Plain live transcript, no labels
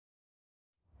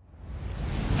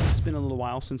It's been a little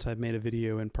while since I've made a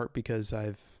video, in part because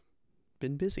I've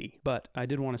been busy, but I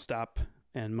did want to stop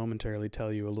and momentarily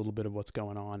tell you a little bit of what's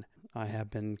going on. I have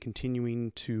been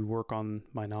continuing to work on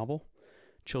my novel,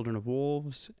 Children of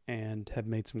Wolves, and have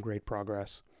made some great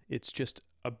progress. It's just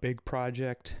a big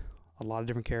project, a lot of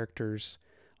different characters.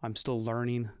 I'm still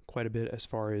learning quite a bit as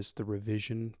far as the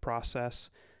revision process.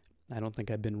 I don't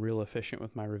think I've been real efficient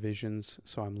with my revisions,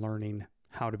 so I'm learning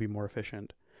how to be more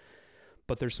efficient.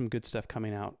 But there's some good stuff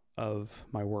coming out of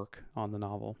my work on the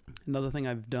novel. Another thing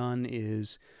I've done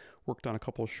is worked on a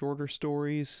couple of shorter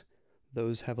stories.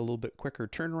 Those have a little bit quicker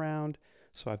turnaround.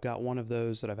 So I've got one of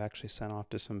those that I've actually sent off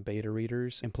to some beta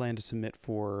readers and plan to submit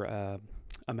for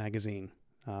a magazine,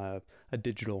 a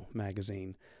digital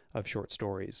magazine of short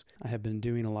stories. I have been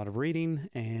doing a lot of reading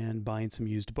and buying some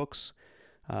used books.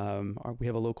 We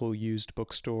have a local used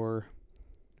bookstore.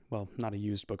 Well, not a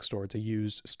used bookstore, it's a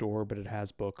used store, but it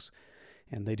has books,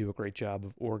 and they do a great job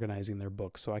of organizing their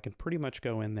books. So I can pretty much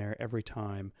go in there every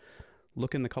time,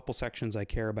 look in the couple sections I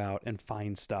care about, and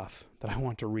find stuff that I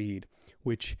want to read,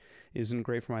 which isn't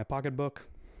great for my pocketbook,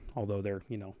 although they're,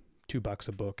 $2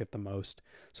 a book at the most,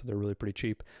 so they're really pretty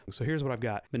cheap. So here's what I've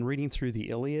got. Been reading through the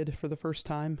Iliad for the first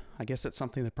time. I guess it's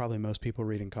something that probably most people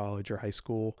read in college or high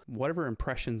school. Whatever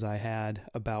impressions I had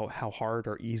about how hard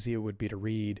or easy it would be to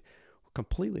read,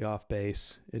 completely off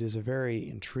base. It is a very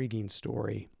intriguing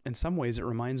story. In some ways, it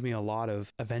reminds me a lot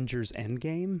of Avengers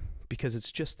Endgame because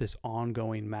it's just this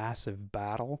ongoing massive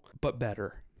battle, but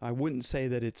better. I wouldn't say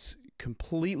that it's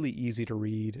completely easy to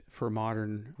read for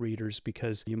modern readers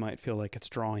because you might feel like it's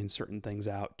drawing certain things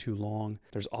out too long.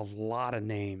 There's a lot of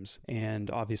names,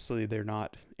 and obviously they're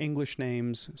not English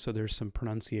names, so there's some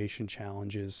pronunciation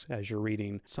challenges as you're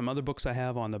reading. Some other books I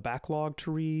have on the backlog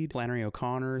to read: Flannery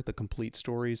O'Connor, The Complete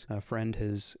Stories. A friend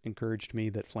has encouraged me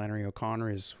that Flannery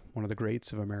O'Connor is one of the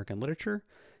greats of American literature,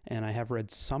 and I have read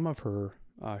some of her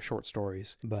short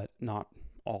stories, but not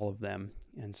all of them.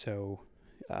 And so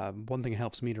one thing that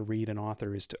helps me to read an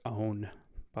author is to own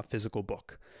a physical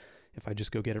book. If I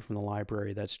just go get it from the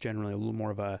library, that's generally a little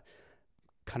more of a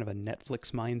kind of a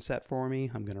Netflix mindset for me.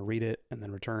 I'm going to read it and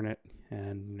then return it,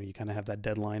 and you kind of have that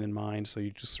deadline in mind, so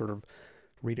you just sort of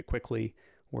read it quickly.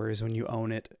 Whereas when you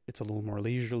own it, it's a little more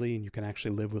leisurely, and you can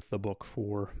actually live with the book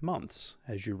for months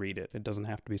as you read it. It doesn't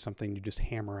have to be something you just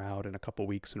hammer out in a couple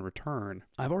weeks and return.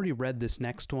 I've already read this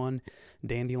next one,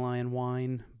 Dandelion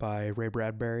Wine by Ray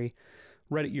Bradbury.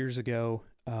 Read it years ago,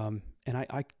 and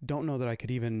I don't know that I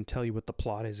could even tell you what the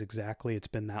plot is exactly. It's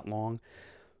been that long,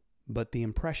 but the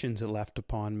impressions it left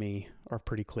upon me are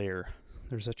pretty clear.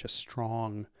 There's such a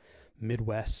strong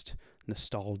Midwest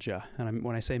nostalgia, and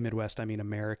when I say Midwest, I mean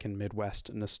American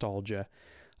Midwest nostalgia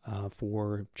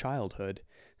for childhood.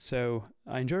 So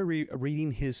I enjoy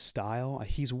reading his style.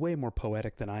 He's way more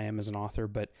poetic than I am as an author,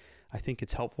 but I think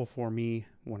it's helpful for me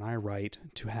when I write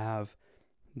to have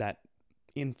that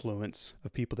influence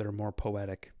of people that are more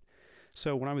poetic.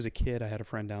 So when I was a kid, I had a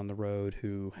friend down the road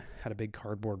who had a big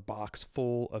cardboard box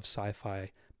full of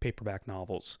sci-fi paperback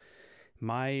novels.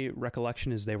 My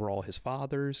recollection is they were all his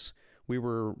father's. We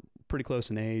were pretty close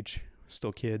in age,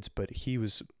 still kids, but he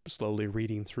was slowly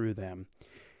reading through them.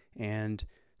 And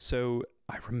so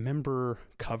I remember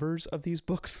covers of these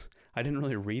books. I didn't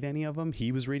really read any of them.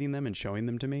 He was reading them and showing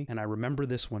them to me. And I remember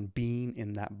this one being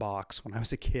in that box when I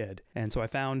was a kid. And so I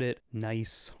found it.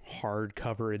 Nice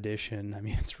hardcover edition. I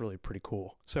mean, it's really pretty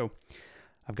cool. So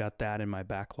I've got that in my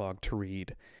backlog to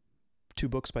read. 2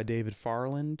 books by David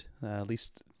Farland, at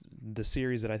least the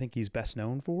series that I think he's best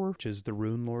known for, which is the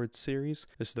Rune Lords series.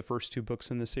 This is the first 2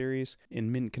 books in the series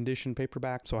in mint condition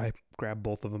paperback. So I grabbed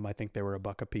both of them. I think they were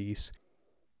 $1 a piece.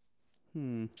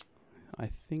 I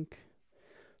think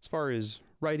as far as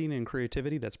writing and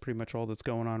creativity, that's pretty much all that's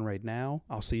going on right now.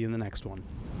 I'll see you in the next one.